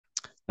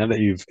Now that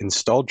you've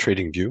installed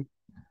TradingView,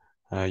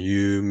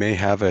 you may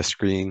have a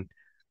screen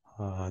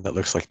that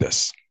looks like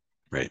this,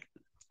 right?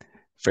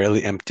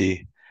 Fairly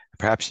empty.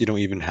 Perhaps you don't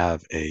even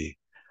have a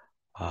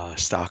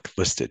stock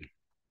listed.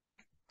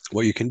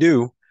 What you can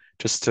do,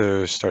 just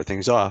to start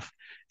things off,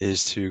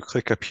 is to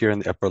click up here in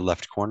the upper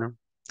left corner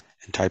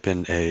and type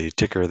in a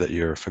ticker that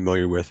you're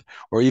familiar with,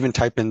 or even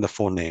type in the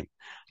full name.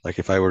 Like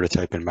if I were to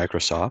type in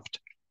Microsoft,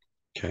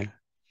 okay,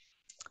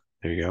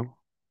 there you go.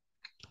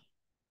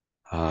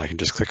 I can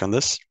just click on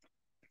this,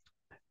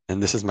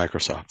 and this is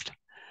Microsoft.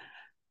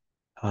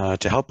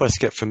 To help us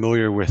get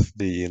familiar with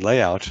the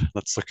layout,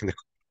 let's look in the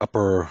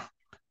upper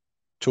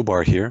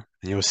toolbar here,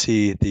 and you'll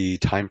see the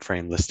time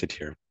frame listed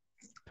here.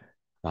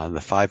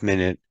 The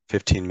 5-minute,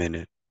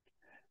 15-minute,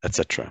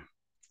 etc.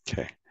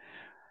 Okay.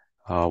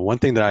 One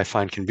thing that I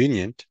find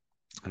convenient,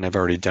 and I've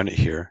already done it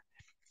here,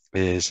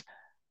 is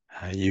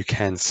you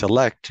can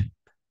select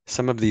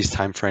some of these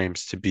time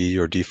frames to be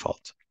your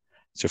default.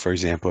 So for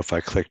example, if I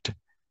clicked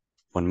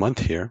 1 month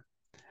here,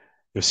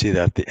 you'll see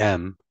that the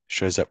M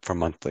shows up for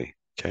monthly.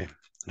 Okay.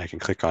 And I can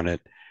click on it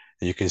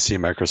and you can see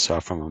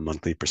Microsoft from a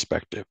monthly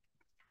perspective.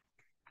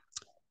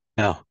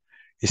 Now,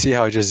 you see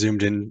how I just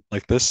zoomed in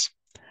like this?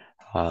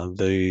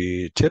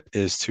 The tip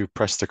is to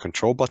press the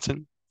control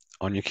button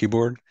on your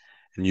keyboard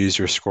and use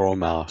your scroll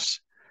mouse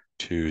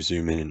to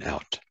zoom in and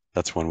out.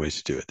 That's one way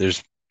to do it.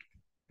 There's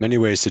many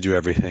ways to do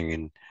everything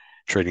in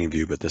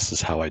TradingView, but this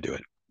is how I do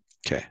it.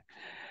 Okay,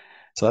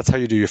 so that's how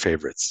you do your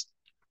favorites.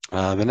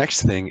 The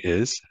next thing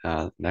is,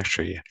 and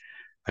actually,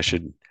 I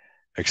should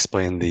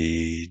explain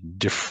the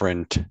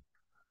different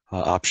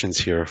options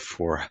here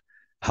for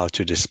how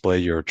to display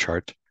your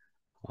chart.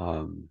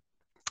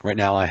 Right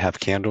now I have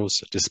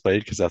candles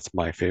displayed because that's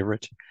my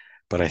favorite,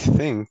 but I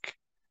think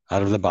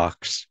out of the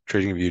box,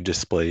 TradingView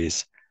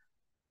displays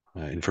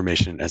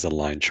information as a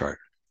line chart.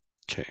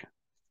 Okay,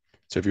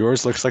 so if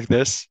yours looks like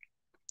this,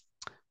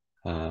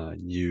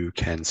 you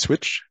can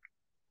switch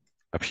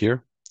up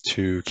here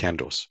to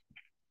candles.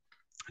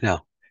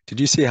 Now, did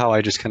you see how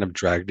I just kind of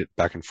dragged it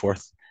back and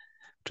forth?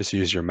 Just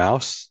use your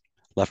mouse,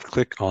 left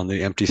click on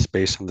the empty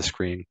space on the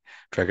screen,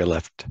 drag it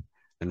left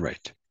and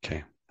right.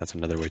 Okay, that's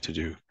another way to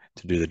do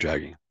the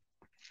dragging.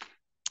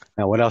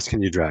 Now, what else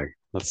can you drag?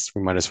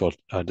 We might as well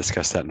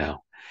discuss that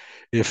now.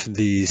 If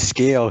the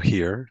scale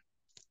here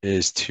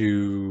is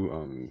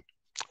too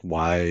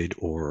wide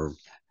or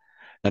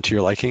not to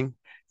your liking,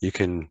 you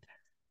can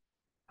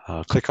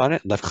click on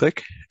it, left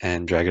click,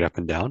 and drag it up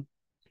and down.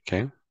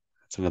 Okay,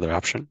 that's another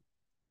option.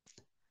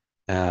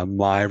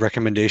 My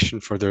recommendation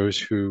for those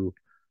who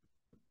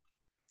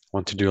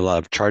want to do a lot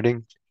of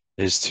charting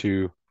is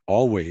to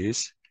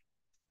always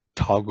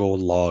toggle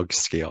log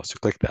scale. So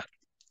click that,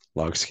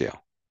 log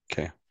scale.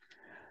 Okay.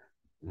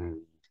 All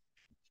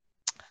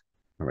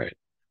right.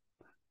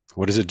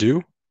 What does it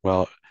do?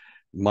 Well,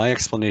 my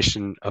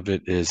explanation of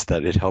it is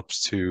that it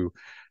helps to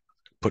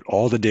put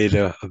all the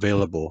data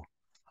available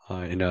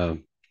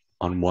on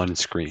one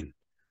screen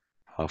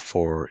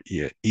for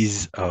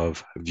ease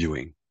of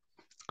viewing.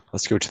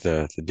 Let's go to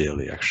the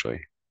daily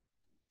actually.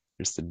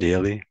 Here's the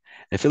daily.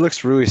 If it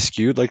looks really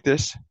skewed like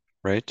this,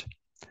 right?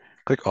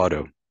 Click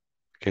auto.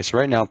 Okay, so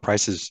right now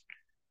price is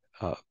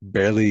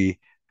barely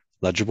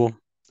legible.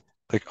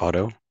 Click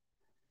auto,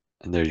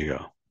 and there you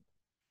go.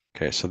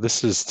 Okay, so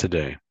this is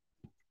today.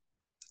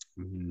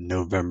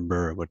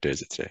 November, what day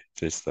is it today?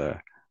 Today's the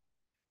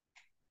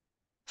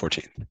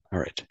 14th. All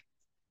right.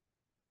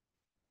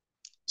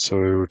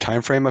 So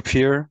time frame up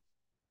here,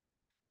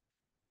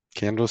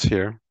 candles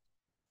here.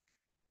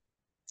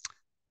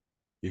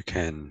 You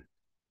can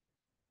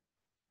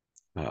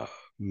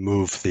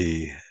move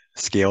the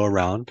scale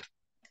around.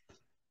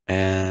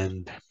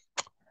 And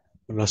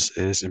what else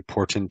is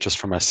important just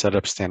from a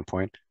setup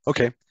standpoint?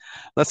 Okay,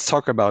 let's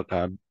talk about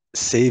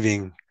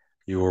saving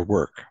your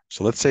work.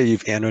 So let's say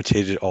you've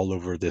annotated all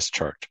over this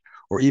chart,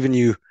 or even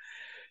you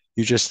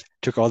just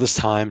took all this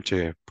time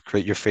to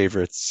create your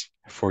favorites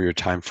for your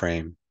time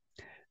frame.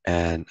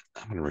 And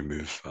I'm going to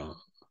remove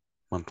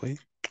monthly.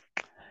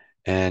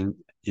 And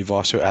you've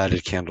also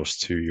added candles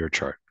to your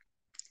chart.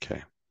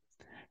 Okay.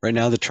 Right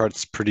now the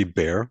chart's pretty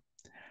bare.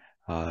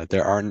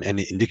 There aren't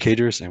any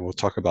indicators, and we'll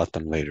talk about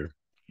them later.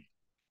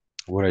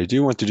 What I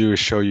do want to do is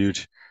show you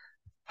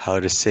how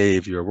to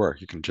save your work.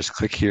 You can just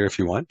click here if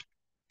you want.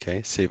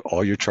 Okay, save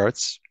all your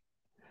charts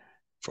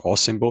for all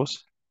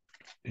symbols.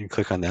 You can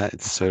click on that,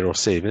 so it'll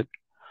save it.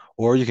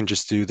 Or you can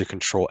just do the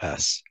Control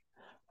S.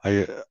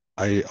 I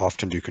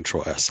often do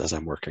Control S as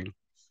I'm working.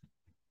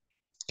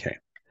 Okay.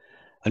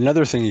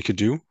 Another thing you could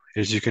do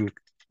is you can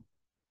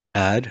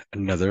add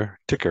another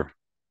ticker.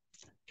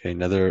 Okay,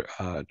 another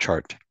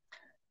chart.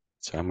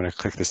 So I'm going to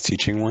click this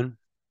teaching one.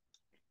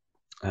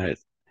 Okay,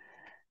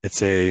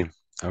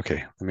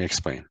 let me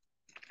explain.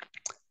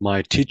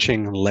 My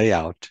teaching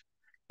layout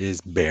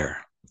is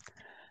bare.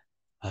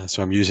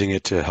 So I'm using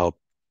it to help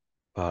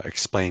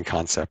explain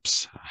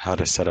concepts, how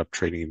to set up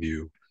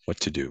TradingView, what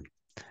to do.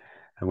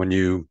 And when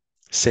you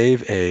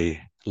save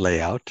a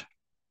layout,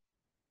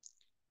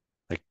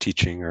 like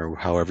teaching or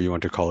however you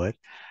want to call it,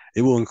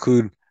 it will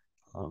include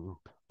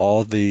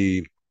all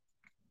the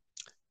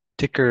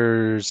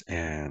tickers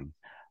and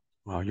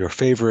your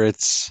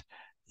favorites,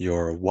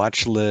 your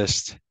watch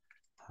list,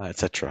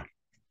 etc.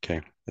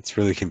 Okay, that's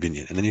really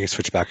convenient. And then you can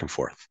switch back and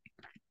forth.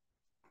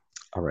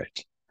 All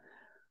right.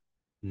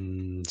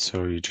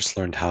 So you just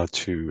learned how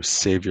to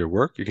save your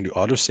work. You can do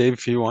autosave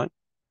if you want.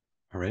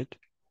 All right.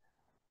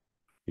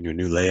 You can do a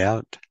new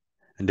layout.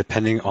 And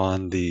depending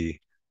on the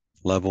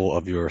level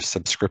of your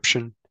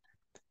subscription,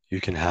 you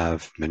can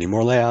have many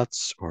more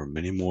layouts or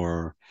many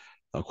more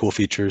cool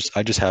features.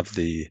 I just have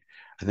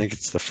I think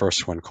it's the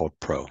first one called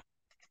Pro.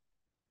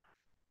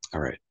 All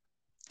right.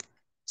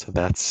 So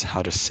that's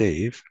how to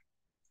save.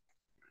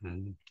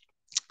 Mm.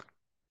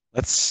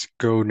 Let's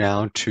go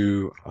now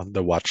to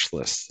the watch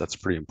list. That's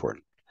pretty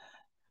important.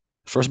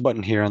 First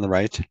button here on the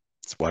right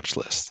is watch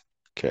list.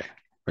 Okay.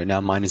 Right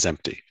now mine is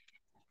empty.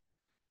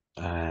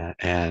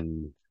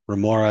 And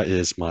Remora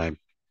is my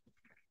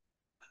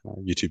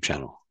YouTube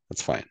channel.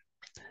 That's fine.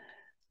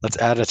 Let's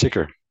add a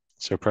ticker.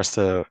 So press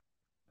the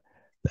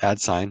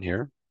add sign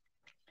here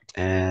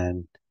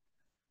and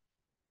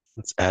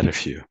let's add a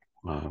few.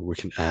 We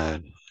can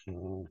add,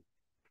 we'll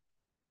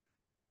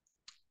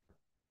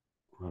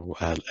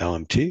add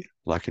LMT,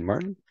 Lockheed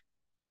Martin.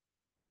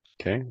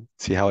 Okay,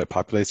 see how it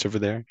populates over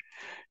there?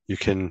 You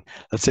can,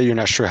 let's say you're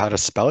not sure how to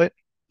spell it.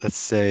 Let's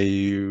say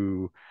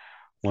you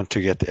want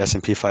to get the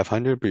S&P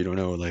 500, but you don't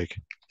know like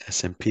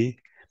S&P.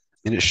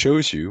 And it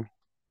shows you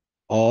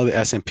all the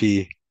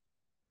S&P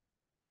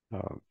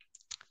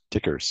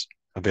tickers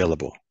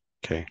available.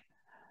 Okay,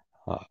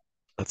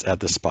 let's add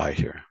the SPY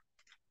here.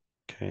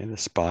 Okay, the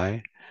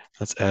SPY.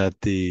 Let's add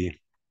the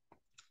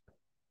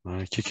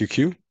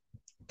QQQ.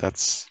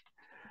 That's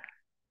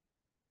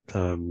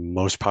the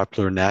most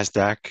popular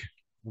NASDAQ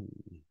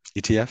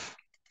ETF.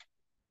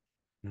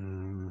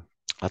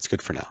 That's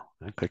good for now.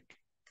 I click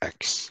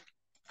X.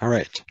 All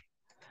right.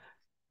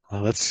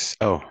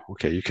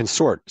 Okay. You can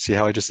sort. See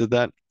how I just did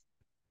that?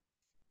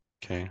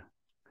 Okay.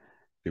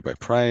 Do by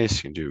price.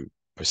 You can do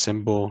by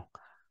symbol.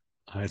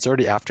 It's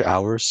already after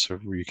hours, so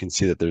you can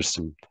see that there's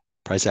some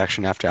price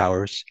action after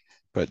hours,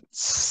 but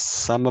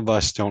some of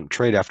us don't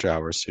trade after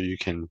hours, so you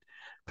can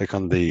click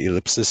on the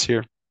ellipsis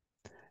here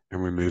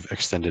and remove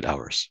extended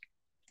hours.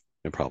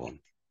 No problem.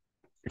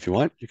 If you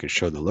want, you can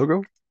show the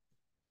logo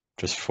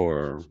just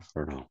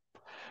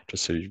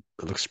just so it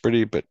looks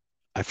pretty, but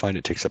I find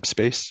it takes up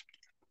space.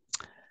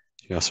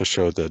 You can also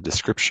show the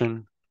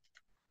description.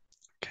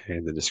 Okay,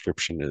 the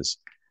description is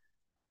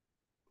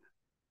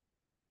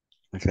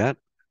like that.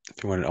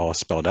 If you want it all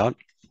spelled out,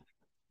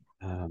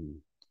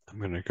 I'm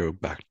going to go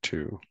back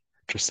to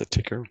just the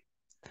ticker.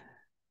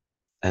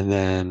 And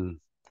then,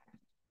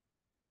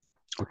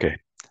 okay,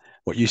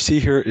 what you see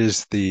here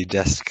is the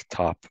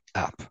desktop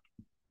app.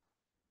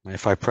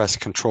 If I press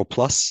Control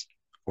plus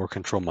or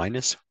Control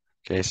minus,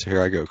 okay, so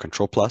here I go,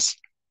 Control plus.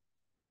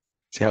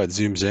 See how it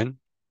zooms in?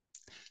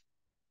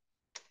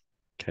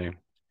 Okay,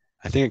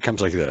 I think it comes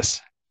like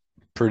this,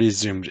 pretty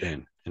zoomed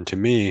in. And to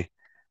me,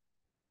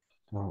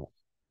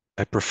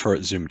 I prefer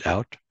it zoomed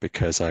out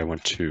because I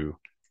want to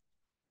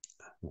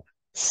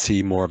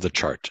see more of the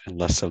chart and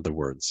less of the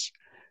words.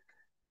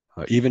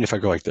 Even if I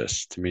go like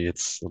this, to me,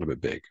 it's a little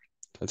bit big.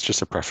 It's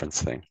just a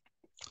preference thing.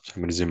 So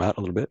I'm going to zoom out a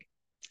little bit.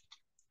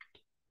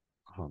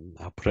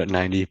 I'll put it at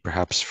 90,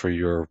 perhaps for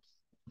your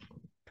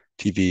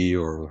TV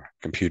or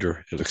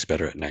computer, it looks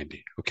better at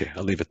 90. Okay,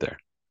 I'll leave it there.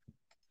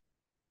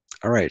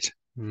 All right.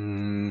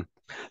 There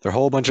are a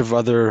whole bunch of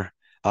other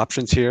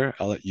options here.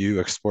 I'll let you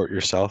export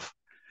yourself.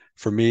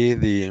 For me,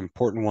 the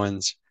important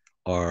ones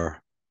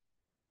are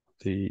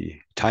the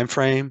time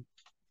frame,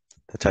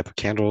 the type of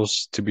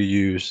candles to be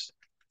used,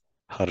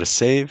 how to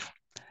save,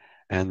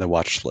 and the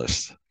watch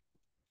list.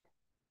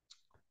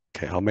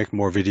 Okay, I'll make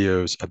more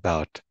videos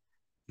about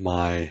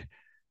my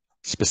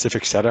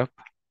specific setup.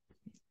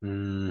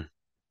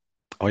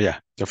 Oh yeah,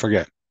 don't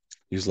forget,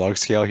 use log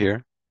scale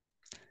here.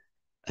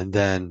 And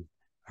then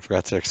I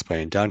forgot to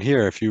explain down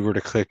here, if you were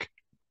to click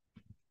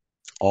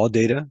all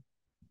data,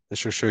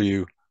 this will show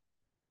you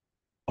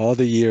all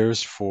the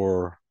years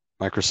for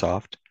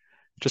Microsoft.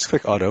 Just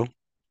click auto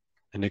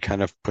and it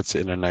kind of puts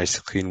it in a nice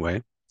clean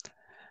way.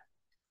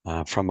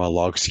 From a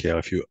log scale,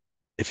 if you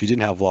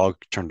didn't have log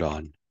turned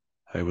on,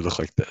 it would look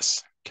like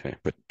this. Okay,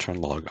 but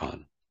turn log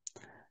on.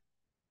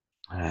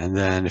 And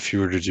then if you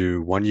were to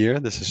do 1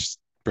 year,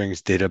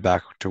 brings data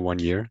back to 1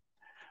 year,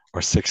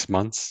 or 6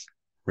 months,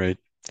 right?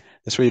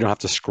 This way you don't have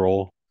to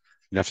scroll.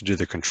 You don't have to do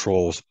the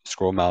controls,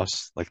 scroll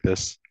mouse like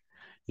this.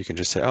 You can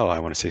just say, oh, I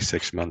want to say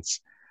 6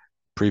 months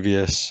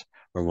previous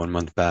or 1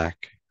 month back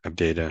of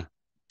data,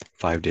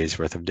 5 days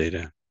worth of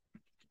data.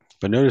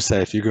 But notice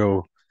that if you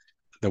go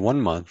the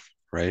 1 month,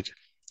 right,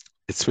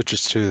 it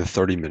switches to the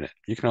 30-minute.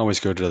 You can always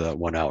go to the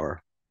 1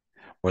 hour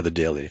or the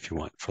daily if you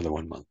want for the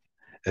 1 month.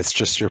 It's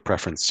just your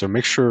preference. So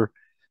make sure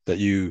that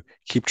you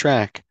keep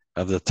track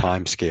of the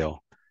time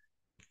scale,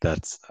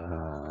 that's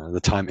the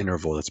time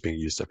interval that's being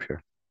used up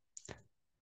here.